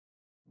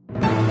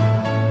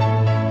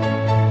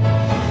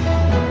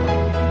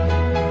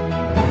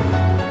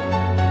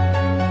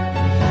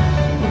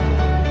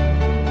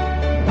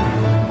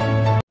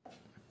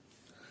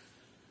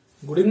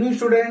Good evening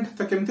student.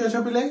 तो केमती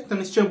अच्छा पिले तो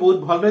निश्चय बहुत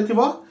भल रही।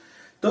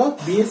 तो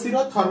बीएससी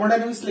रो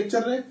थर्मोडायनामिक्स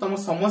लेक्चर रे तुम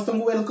समस्त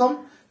को वेलकम।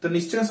 तो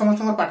निश्चय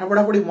समस्त पाठ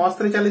पढ़ा पढ़ी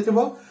मस्त चली।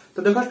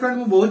 तो देखो स्टूडेंट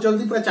मुझे बहुत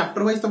जल्दी पूरा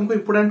चैप्टर वाइज तुमको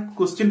इंपोर्टेंट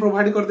क्वेश्चन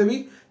प्रोवाइड करदेवी।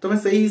 तुम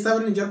से हिसाब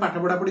से निजर पाठ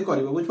पढ़ा पढ़ी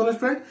कर बुझे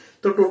स्टूडेंट।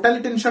 तो टोटाली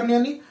टेंशन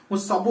नहीं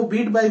मुझे सब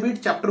beat by beat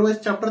chapter wise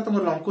chapter तुम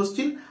long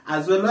question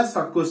as well as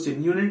short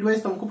question unit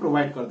wise तुमको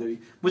प्रोवाइड करदेवी।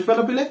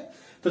 बुझे पिले।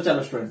 तो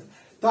चलो स्टूडेंट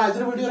तो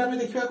आज वीडियो में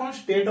देखा कौन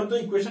स्टेट ऑफ द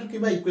इक्वेशन कि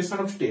इक्वेशन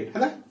ऑफ स्टेट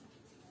है।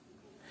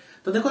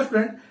 तो देखो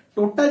स्टूडेंट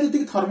टोटाल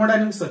जी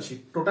थर्मोडायनामिक्स अच्छी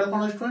टोटाल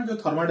कौन स्टूडेंट जो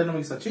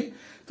थर्मोडायनामिक्स अच्छी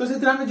तो से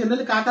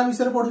जनरली क्या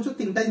विषय पढ़ु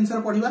तीनटा जिन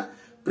पढ़ा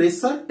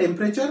प्रेशर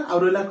टेम्परेचर आउ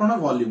रहा कौन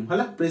वॉल्यूम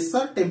है।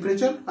 प्रेशर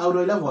टेम्परेचर आउ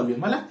रहा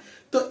वॉल्यूम है।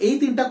 तो यही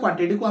तीनटा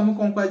क्वांटिटी को आम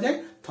कौन कह जाए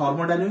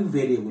थर्मोडायनामिक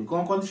वेरिएबल।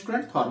 कौन कौन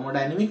स्टूडेंट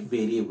थर्मोडायनामिक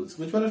वेरिएबल्स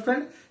बुझे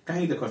स्टूडेंट।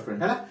 कहीं देखो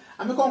स्टूडेंट है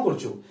आम कौन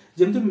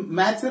करमती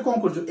मैथ्स रे कौन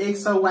कर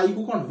एक्स और वाई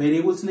को कौन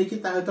वेरिएबल्स नहीं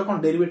तो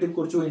कौन डेरिवेटिव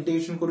कर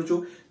इंटीग्रेशन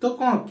करूँ। तो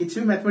कौन किसी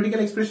भी मैथमेटिकल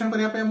एक्सप्रेशन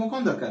करने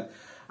कौन दरकार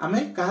आमे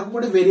कहा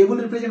गोटे वेरिएबल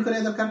रिप्रेजेंट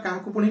करिया दरकार कहा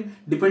पुणी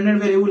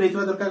डिपेंडेंट वेरिएबल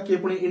हेतवा दरकार के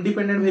पुणी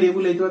इंडिपेंडेंट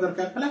वेरिएबल हेतवा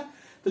दरकार है।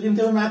 तो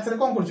जेमते हम मैथ्स रे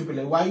कोन करछु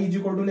पहिले y =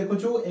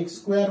 लिखछु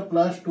x²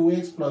 +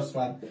 2x +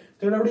 1।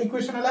 तो एटा गोटे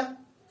इक्वेशन हला।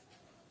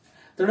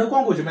 तो एटा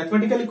कोन करछु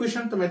मैथमेटिकल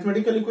इक्वेशन। तो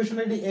मैथमेटिकल इक्वेशन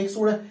रे x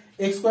को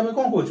हमें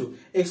कोन कहछु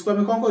x को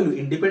हमें कोन कहलु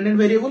इंडिपेंडेंट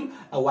वेरिएबल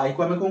और y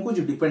को हमें कोन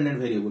कहछु डिपेंडेंट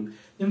वेरिएबल।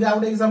 जेमते आ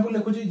गोटे example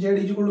लिखछु z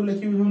 =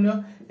 लिखिबि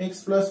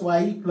x +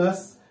 y +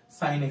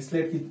 sin x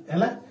late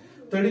हला।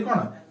 तो ये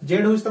कौन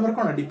जेड हूँ तुम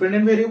कौन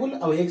डिपेंडेंट वेरिएबल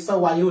और एक्स और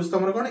वाई हूँ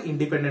तुम कौन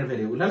इंडिपेंडेंट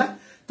वेरिएबल है।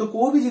 तो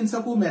कोई भी जिनस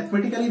को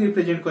मैथमेटिकली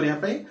रिप्रेजेंट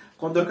करने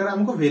कौन दरकार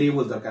हमको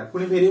वेरिएबल दरकार।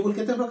 पुणी वेरिएबल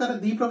केते प्रकार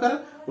दी प्रकार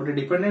गोटे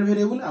डिपेंडेंट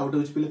वेरिएबल आ गोटे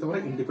हूँ तुम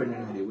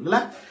इंडिपेंडेंट वेरिएबल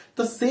है।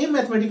 तो सेम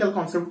मैथमेटिकल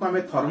कांसेप्ट को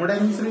हमें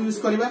थर्मोडायनामिक्स रे यूज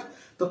करबा।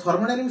 तो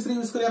थर्मोडायनामिक्स रे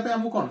यूज करबा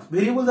हमको कौन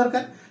वेरिएबल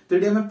दरकार। तो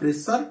ये हमें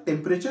प्रेशर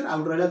टेम्परेचर आ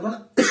रहा कौन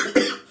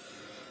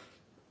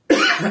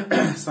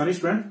sorry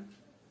student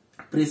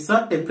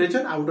pressure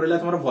temperature out रहा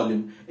तुम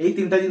वॉल्यूम यही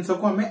तीनटा जिन को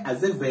हमें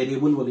एज ए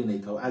वेरिएबल बोली नहीं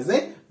था एज ए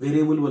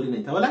वेरिएबल बोली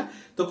नहीं था।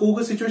 तो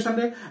को सिचुएशन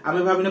रे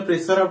आमे भाबिना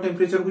प्रेशर और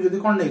टेम्परेचर को जदी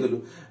कोन नै गलु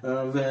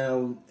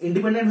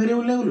इंडिपेंडेंट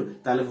वेरिएबल नै गलु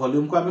ताले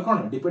वॉल्यूम को आमे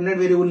कोन डिपेंडेंट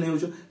वेरिएबल नै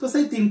होछु। तो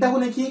सेही तीनटा को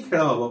नेकी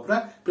खेल हबो पूरा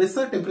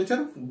प्रेशर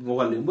टेम्परेचर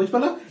वॉल्यूम बुझ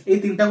पलो एही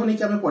तीनटा को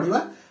नेकी आमे पढिबा।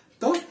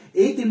 तो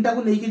एही तीनटा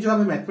को नेकी जो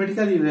आमे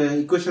मैथमेटिकल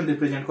इक्वेशन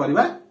रिप्रेजेंट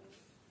करबा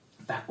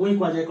ताको ही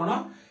कह जाय कोन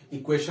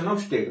इक्वेशन ऑफ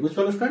स्टेट बुझ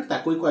पलो स्टूडेंट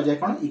ताको ही कह जाय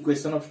कोन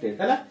इक्वेशन ऑफ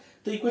स्टेट है।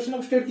 तो इक्वेशन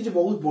ऑफ स्टेट किसी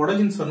बहुत बड़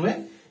जिनस नुहे।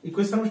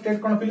 इक्वेशन ऑफ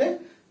स्टेट कौन पिले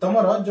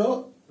तुमर जो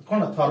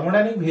कौन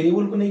थर्मोडायनामिक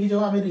वेरिएबल को लेकिन जो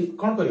आम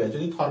कौन करबा जो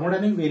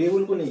थर्मोडायनामिक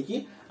वेरिएबल को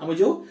लेकिन आम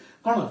जो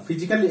कौन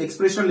फिजिकल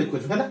एक्सप्रेशन लिखु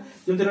है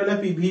जमती रहा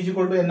pv =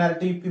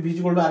 nRT pv =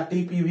 RT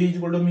pv =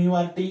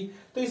 μRT।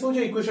 तो ये सब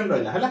जो इक्वेशन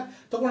रहा है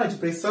तो कौन अच्छे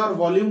प्रेशर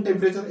वॉल्यूम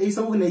टेम्परेचर यही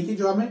सब लेकिन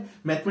जो आम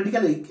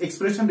मैथमेटिकल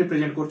एक्सप्रेशन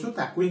रिप्रेजेंट करछु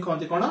ताकू ही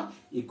कहते कौन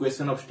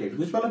इक्वेशन ऑफ स्टेट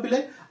बुझ पालो पिले।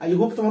 आई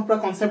होप तुम पूरा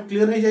कांसेप्ट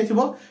क्लियर हो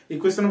जाइथिबो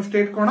इक्वेशन ऑफ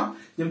स्टेट कौन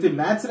जमती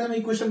मैथ्स रे हम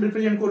इक्वेशन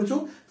रिप्रेजेंट करछु।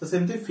 तो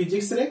सेमती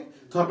फिजिक्स रे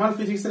थर्मल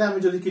फिजिक्स रे हम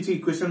जदी किछि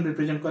इक्वेशन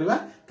रिप्रेजेंट करबा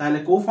ताले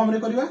को फॉर्म रे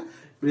करबा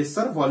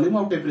प्रेशर वॉल्यूम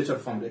और टेम्परेचर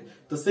फॉर्म रे।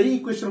 तो सही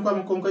इक्वेशन को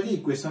हम कोन कहै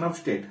इक्वेशन ऑफ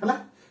स्टेट हला।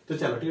 तो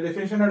चलो टी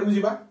डेफिनेशन आडू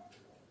जिबा।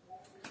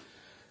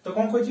 तो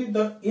कौन कहै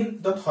in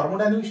the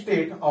thermodynamic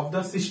state of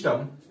the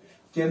system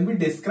can be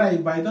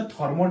describe by the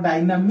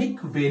thermodynamic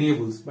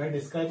variables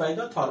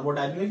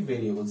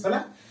हला।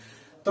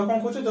 तो कौन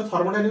कहै द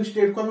थर्मोडायनामिक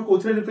स्टेट को हम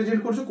कोथरे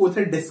represent करछु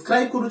कोथरे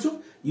describe करछु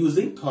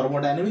using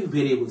thermodynamic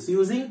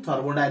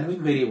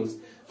variables.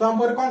 तो हम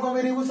पर कौन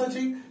वेरिएबल्स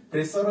अछि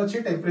प्रेशर अच्छे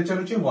टेम्परेचर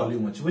अच्छे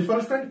वॉल्यूम अच्छे बुझ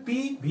पालो student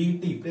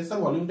Pvt pressure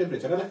volume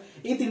temperature है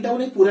ये तीनटा को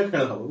पूरा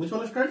खेल हम बुझ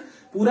पालो स्टूडेंट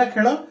पूरा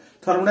खेल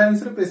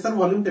थर्मोडायनामिक्स रे प्रेशर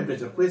वॉल्यूम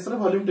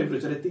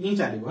टेम्परेचर एति ही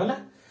चलिबो हला।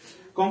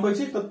 कोन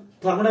कहछि तो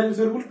thermodynamics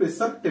variable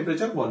pressure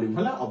temperature volume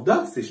हला ऑफ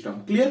द सिस्टम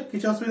क्लियर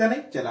किछ असुविधा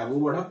नै। चल आगु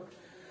बढ़ो।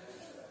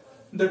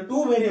 The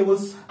two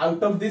variables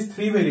out of these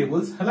three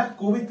variables हला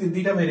को भी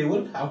तीनटा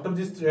वेरिएबल आउट ऑफ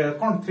दिस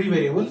कौन three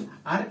variables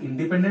are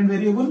independent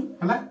variable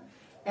हला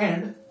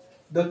and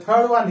the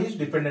third one is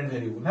dependent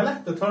variable है।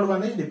 the third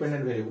one is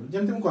dependent variable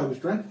जेमते हम कहबी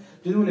स्टूडेंट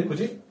जदि हम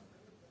लिखुची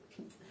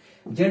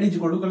z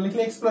 = कर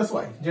लिखले x +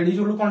 y z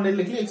 = कोन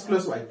लिखले x +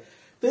 y।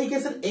 तो ये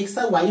केस x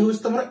और y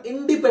होस तमरा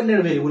इंडिपेंडेंट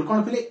वेरिएबल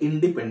कोन पिले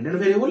इंडिपेंडेंट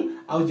वेरिएबल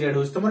और z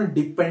होस तमरा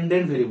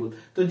डिपेंडेंट वेरिएबल।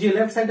 तो जे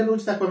लेफ्ट साइड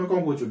रोच ताको हम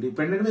कोन कहू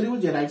डिपेंडेंट वेरिएबल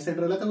जे राइट साइड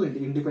रहला ताको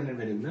इंडिपेंडेंट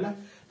वेरिएबल है।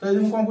 तो यदि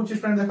हम कोन कहू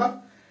स्टूडेंट देखो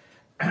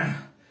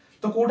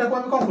तो कोटा को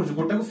हम कोन करछु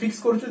गोटा को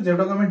फिक्स करछु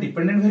जेटा को हम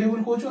डिपेंडेंट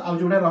वेरिएबल कहछु आ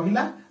जोटा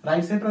रहिला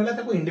राइट साइड रहला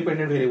ताको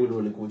इंडिपेंडेंट वेरिएबल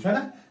बोली कहछु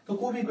है। तो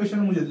को भी इक्वेशन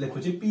मुझे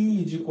लिखुची p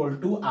 =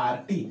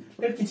 RT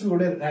लेट किछि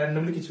गोटे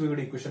रैंडमली किछि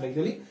गोटे इक्वेशन लिख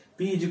देली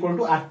p =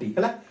 RT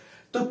है।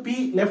 तो p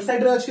लेफ्ट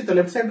साइड रे अछि तो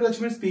लेफ्ट साइड रे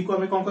अछि मींस p को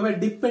हम कोन कहबे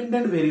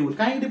डिपेंडेंट वेरिएबल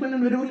काहे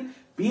डिपेंडेंट वेरिएबल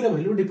p रो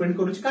वैल्यू डिपेंड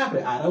करूछि का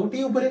पे r और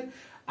t ऊपर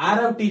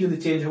आर आउ टी जदि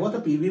चेंज हो तो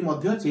पी भी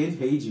मध्य चेंज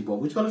हेई जिवो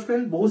बुझ पालो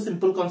स्टूडेंट बहुत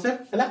सिंपल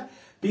कांसेप्ट हला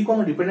पी को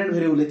हम डिपेंडेंट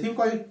वेरिएबल एथि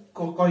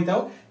कहि थाओ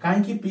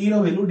काहे कि पी रो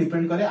वैल्यू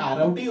डिपेंड करे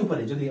आर आउ टी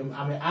ऊपर जदि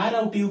हम आर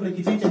आउ टी ऊपर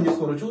किछि चेंजेस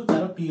करूछु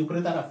तार पी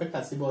ऊपर तार इफेक्ट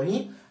आसीबो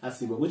ही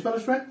आसीबो बुझ पालो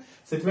स्टूडेंट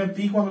सेति में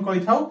पी को हम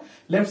कहि थाओ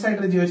लेफ्ट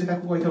साइड रे जे अछि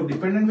ताको कहि थाओ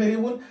डिपेंडेंट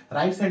वेरिएबल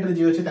राइट साइड रे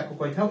जे अछि ताको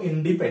कहि थाओ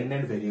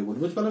इंडिपेंडेंट वेरिएबल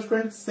बुझ पालो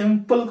स्टूडेंट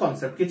सिंपल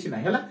कांसेप्ट किछि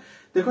नै हला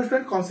देखो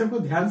स्टूडेंट कांसेप्ट को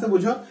ध्यान से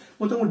बुझो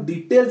मु तुमको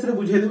डिटेल्स रे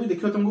बुझाई देबी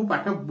देखियो तुमको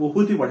पाठ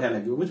बहुत ही बढ़िया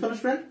लागियो बुझ पालो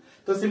स्टूडेंट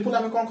तो सिंपल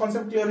हम कोन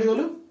कांसेप्ट क्लियर हे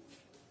गेलो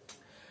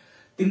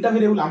तीनटा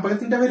वेरिएबल हम पाखे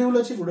तीनटा वेरिएबल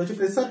अछि गोटे अछि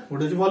प्रेशर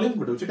गोटे अछि वॉल्यूम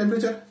गोटे अछि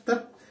टेंपरेचर त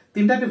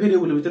तीनटा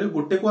वेरिएबल भीतर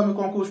गोटे को हम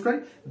कोन को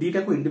स्टूडेंट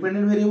दीटा को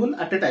independent variable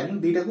at a time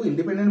दीटा को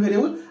इंडिपेंडेंट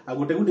वेरिएबल आ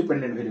गोटे को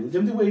डिपेंडेंट वेरिएबल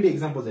जेमति को एडी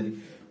एग्जांपल देली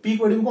पी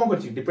को एडी कोन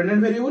करछि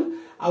डिपेंडेंट वेरिएबल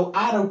आ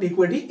आर आउ टी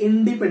को एडी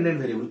इंडिपेंडेंट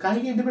वेरिएबल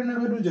काहे कि इंडिपेंडेंट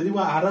वेरिएबल जदी वो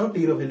आर आउ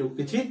टी रो वैल्यू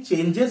किछि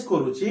चेंजेस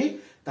करूछि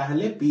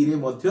ताहले पी रे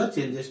मध्य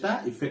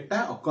चेंजेसटा इफेक्टटा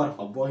अकर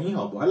हबो ही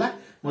हबो हला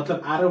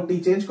मतलब आर आउ टी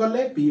चेंज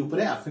करले पी ऊपर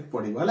इफेक्ट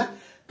पड़िबो हला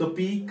तो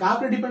पी का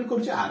ऊपर डिपेंड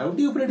करछ आर आउ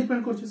टी ऊपर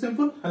डिपेंड करछ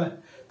सिंपल हला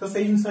तो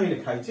सेही जिंस ही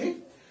लिखा छै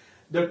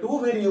the two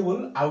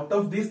variable out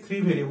of these three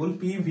variable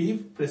p v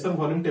pressure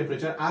volume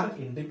temperature are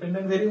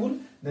independent variable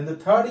then the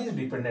third is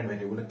dependent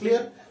variable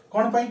clear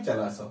कोन पई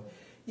चला आसो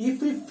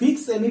if we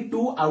fix any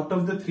two out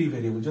of the three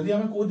variable जदी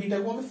हमें को दीटा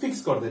को हम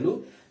fix कर देलु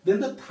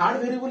then the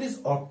third variable is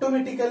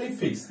automatically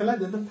fixed हला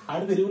then the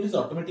third variable is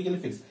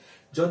automatically fixed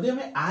जदी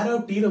हमें r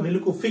और t रो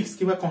वैल्यू को फिक्स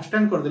किबा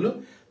कांस्टेंट कर देलु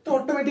तो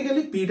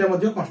ऑटोमेटिकली p टा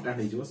मध्ये कांस्टेंट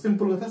हे जिवो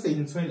सिंपल कथा सेही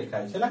जिंस में लिखा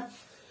है हला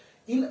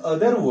in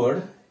other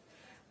word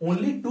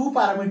only two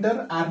parameters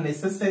are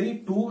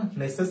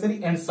necessary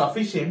and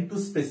sufficient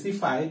to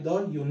specify the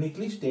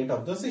uniquely state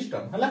of the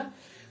system हला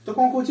तो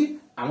कोन कोची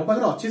हम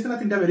पाखर अछि सेना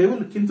तीनटा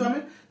वेरिएबल किंतु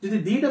हमें जदी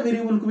दीटा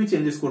वेरिएबल को भी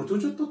चेंजेस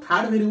करछु तो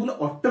थर्ड वेरिएबल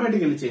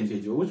ऑटोमेटिकली चेंज हे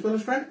जो बुझ पालो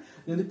स्टूडेंट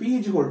जदी p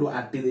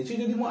rt देछि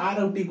जदी मु r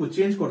और t को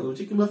चेंज कर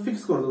दोछि किबा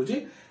फिक्स कर दोछि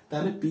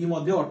ताले p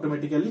मध्ये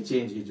ऑटोमेटिकली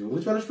चेंज हे जो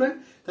बुझ पालो स्टूडेंट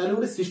ताले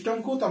गोटे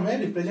सिस्टम को तमे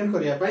रिप्रेजेंट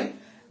करिया पई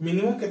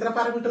मिनिमम केतरा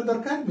पैरामीटर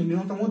दरकार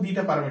मिनिमम तमो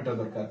दीटा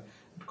पैरामीटर दरकार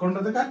कोन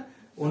दरकार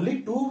only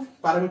two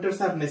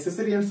parameters are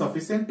necessary and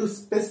sufficient to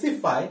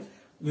specify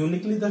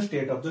uniquely the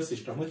state of the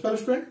system which are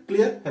student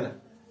clear hela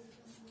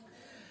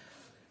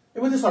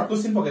एबे जे शॉर्ट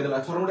क्वेश्चन पके देला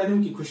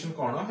थर्मोडायनामिक इक्वेशन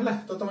कोन हला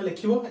तो तमे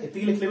लिखिबो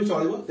एति लिखले भी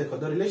चलिबो देखो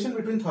the relation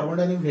between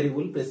thermodynamic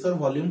variable pressure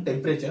volume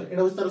temperature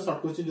एटा उस तरह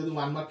शॉर्ट क्वेश्चन जदी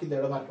 1 मार्क की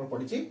 1.5 मार्क पर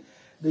पडिछि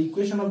the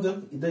equation of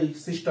the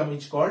system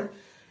is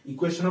called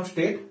equation of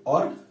state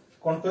और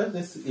कोन को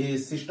this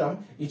system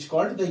is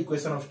called the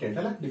equation of state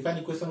हला डिफाइन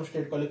इक्वेशन ऑफ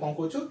स्टेट कहले कोन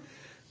कहछु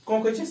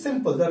कोन कहछि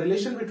simple the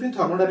relation between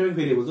thermodynamic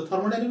variables तो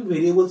thermodynamic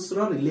variables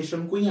रो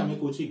relation को ही हमें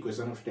कहछु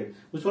equation of state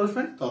बुझ पालो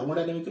friend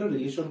thermodynamic रो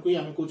relation को ही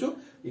हमें कहछु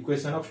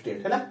इक्वेशन ऑफ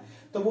स्टेट हैला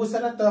तो बहुत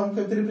सारा तो हम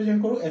कैसे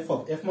रिप्रेजेंट करू f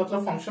ऑफ f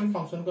मतलब फंक्शन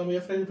फंक्शन को हम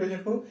f रे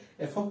रिप्रेजेंट करू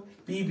f of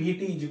p v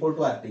t =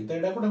 rt तो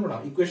एटा कोन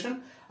कोन इक्वेशन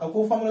आ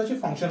को फॉर्म रे अछि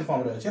फंक्शन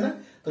फॉर्म रे अछि ना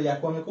तो या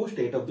को हमें को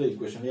स्टेट ऑफ द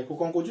इक्वेशन या को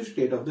कोन कहछु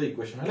स्टेट ऑफ द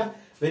इक्वेशन हैला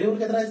वेरिएबल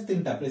केतरा अछि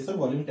तीनटा प्रेशर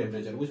वॉल्यूम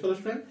टेंपरेचर बुझ पालो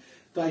स्टूडेंट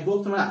तो आई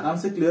होप तुम आराम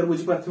से क्लियर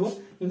बुझी पारथिबो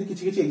किंतु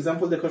किछि किछि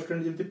एग्जांपल देखो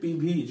स्टूडेंट जेंति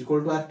pv =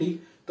 rt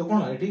तो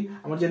कोन एठी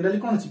हमर जनरली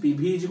कोन अछि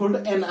pv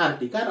 =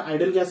 nRT car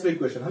ideal gas रो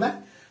इक्वेशन हला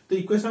तो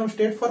equation of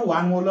state for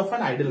 1 mole of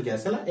an ideal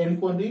gas हला n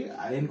को हम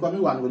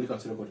 1 बोली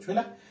कंसीडर करछु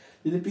हला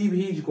यदि pv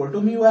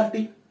 =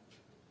 μrt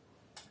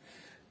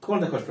कोन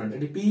देखो स्टूडेंट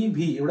एठी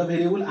pv एटा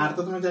वेरिएबल r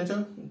तो तुम जानछो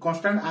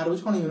कांस्टेंट r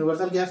होछ कोन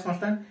universal gas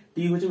constant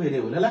t होछ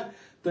variable हला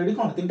तो एठी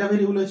कोन तीनटा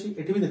वेरिएबल अछि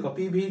एठी भी देखो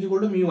pv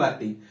 =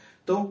 μrt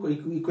तो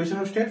equation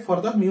of state for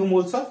the mu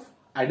moles of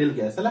ideal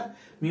gas हला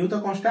म्यू तो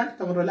कांस्टेंट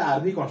तमर रहला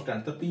r भी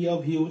कांस्टेंट तो p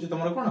ऑफ v होछ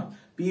तमर कोन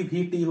p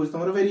v t होछ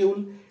तमर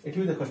वेरिएबल एठी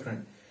भी देखो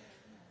student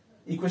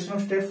equation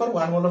of state for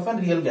 1 mole of N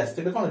real gas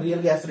तो कोन रियल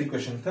गैस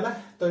इक्वेशन हला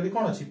तो एठी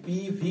कोन अछि p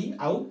v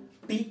आउ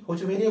t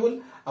होछ वेरिएबल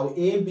आउ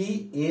a b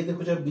a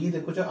देखो छ b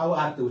देखो छ आउ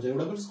r देखो छ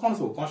एडा कोन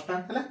सब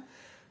कांस्टेंट हला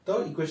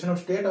तो equation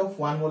of state of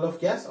 1 mole of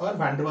gas और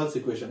वैन डर वाल्स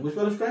इक्वेशन बुझ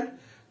पालो स्टूडेंट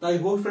तो आई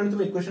होप फ्रेंड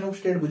तुम इक्वेशन ऑफ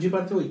स्टेट बुझी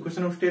पारथिबो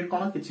इक्वेशन ऑफ स्टेट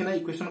कोन किछि ना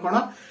इक्वेशन कोन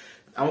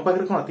हम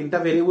पाखरे कोन तीनटा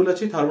वेरिएबल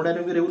अछि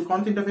थर्मोडायनामिक वेरिएबल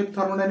कोन तीनटा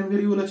थर्मोडायनामिक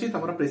वेरिएबल अछि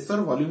तमरा प्रेशर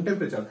वॉल्यूम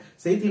टेंपरेचर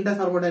सेही तीनटा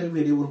थर्मोडायनामिक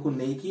वेरिएबल को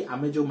नै कि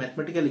हमें जो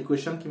mathematical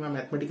equation किबा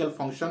mathematical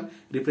function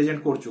represent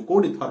करछु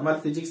कोडी थर्मल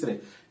फिजिक्स रे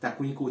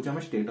ताकू ही कहू हम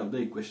स्टेट ऑफ द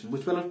इक्वेशन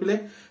बुझ पालो पिले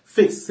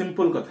फिक्स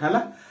सिंपल कथा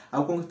हला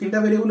आ कोन तीनटा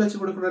वेरिएबल अछि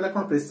कोड कोडला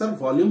कोन प्रेशर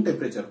वॉल्यूम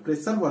टेंपरेचर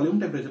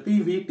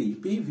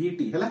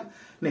pvt हला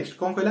नेक्स्ट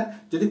कोन कहला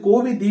जदी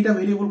को भी दीटा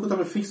वेरिएबल को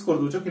तमे फिक्स कर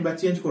दोछो किबा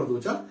चेंज कर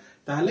दोछो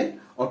ताहले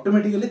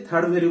ऑटोमेटिकली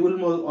थर्ड वेरिएबल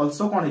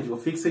आल्सो कोन हे जिवो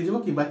फिक्स हे जिवो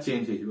किबा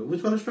चेंज हे जिवो बुझ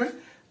पालो स्टूडेंट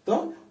तो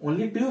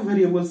only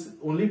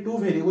two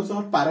variables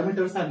or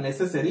parameters are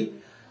necessary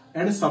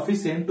and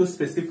sufficient to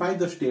specify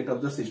the state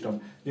of the system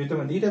जे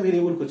तमे दीटा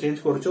वेरिएबल को change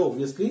करछो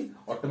obviously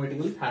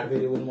automatically third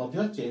variable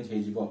मध्ये चेंज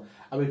हे जिवो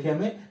अब एठी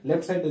हमें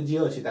लेफ्ट साइड रे जे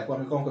अछि ताको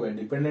हमें कोन कहबे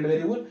डिपेंडेंट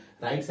वेरिएबल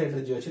राइट साइड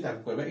रे जे अछि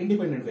ताको कहबे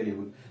इंडिपेंडेंट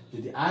वेरिएबल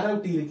यदि r और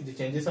t रे किछि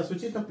चेंजेस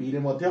आसुछि तो p रे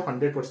मध्ये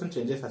 100%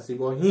 चेंजेस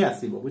आसीबो ही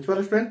आसीबो बुझ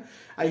पालो student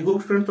I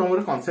hope student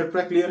तमरो concept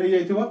पूरा क्लियर हे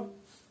जाइथिबो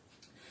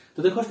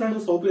तो देखो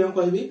स्टूडेंट सब पिला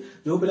कहबी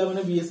जो पिला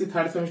माने BSc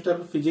third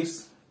semester physics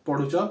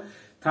पढुछ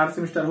third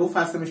semester हो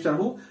फर्स्ट सेमिस्टर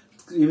हो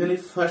even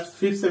if first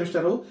fifth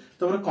semester हो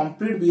तुम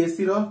कंप्लीट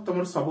बीएससी रो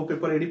तुम सब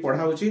पेपर एडी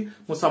पढ़ा होची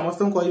मु समस्त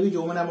को कहबी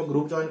जो माने हम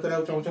ग्रुप जॉइन करा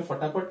चाहू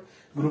फटाफट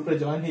ग्रुप रे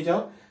जॉइन हो जाओ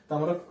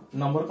तमरो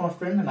नंबर कोन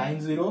स्टूडेंट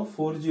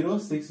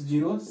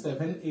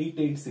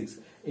 9040607886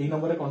 एई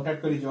नंबर रे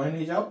कांटेक्ट करी जॉइन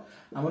हो जाओ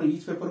हमर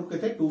ईच पेपर को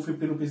केते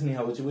 250 रुपीस नि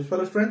होची बुझ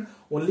पारो स्टूडेंट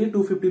ओनली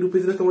 250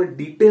 रुपीस रे तुम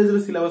डिटेल्स रे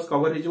सिलेबस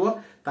कवर हो जिवो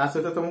ता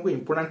सहित तुमको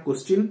important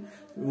question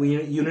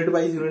unit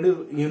by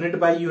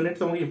unit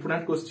तुमको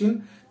इंपोर्टेंट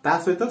क्वेश्चन ता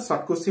सहित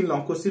शॉर्ट क्वेश्चन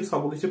लॉन्ग क्वेश्चन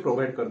सब किसी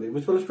प्रोवाइड कर दे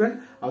बुझ पारो स्टूडेंट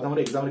आ तुम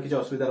एग्जाम रे किछ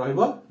असुविधा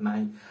रहइबो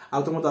नाही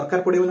आ तुम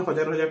दरकार पड़िबो ना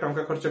हजार हजार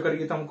टंका खर्च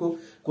करके तुमको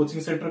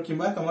कोचिंग सेंटर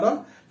किबा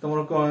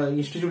तुमरो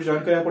इंस्टीट्यूट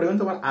जॉइन करया पड़िबो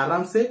तुम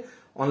आराम से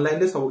ऑनलाइन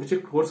रे सब किछ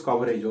कोर्स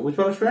कवर हो जिवो बुझ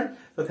पारो स्टूडेंट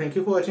तो thank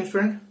you for watching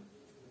student.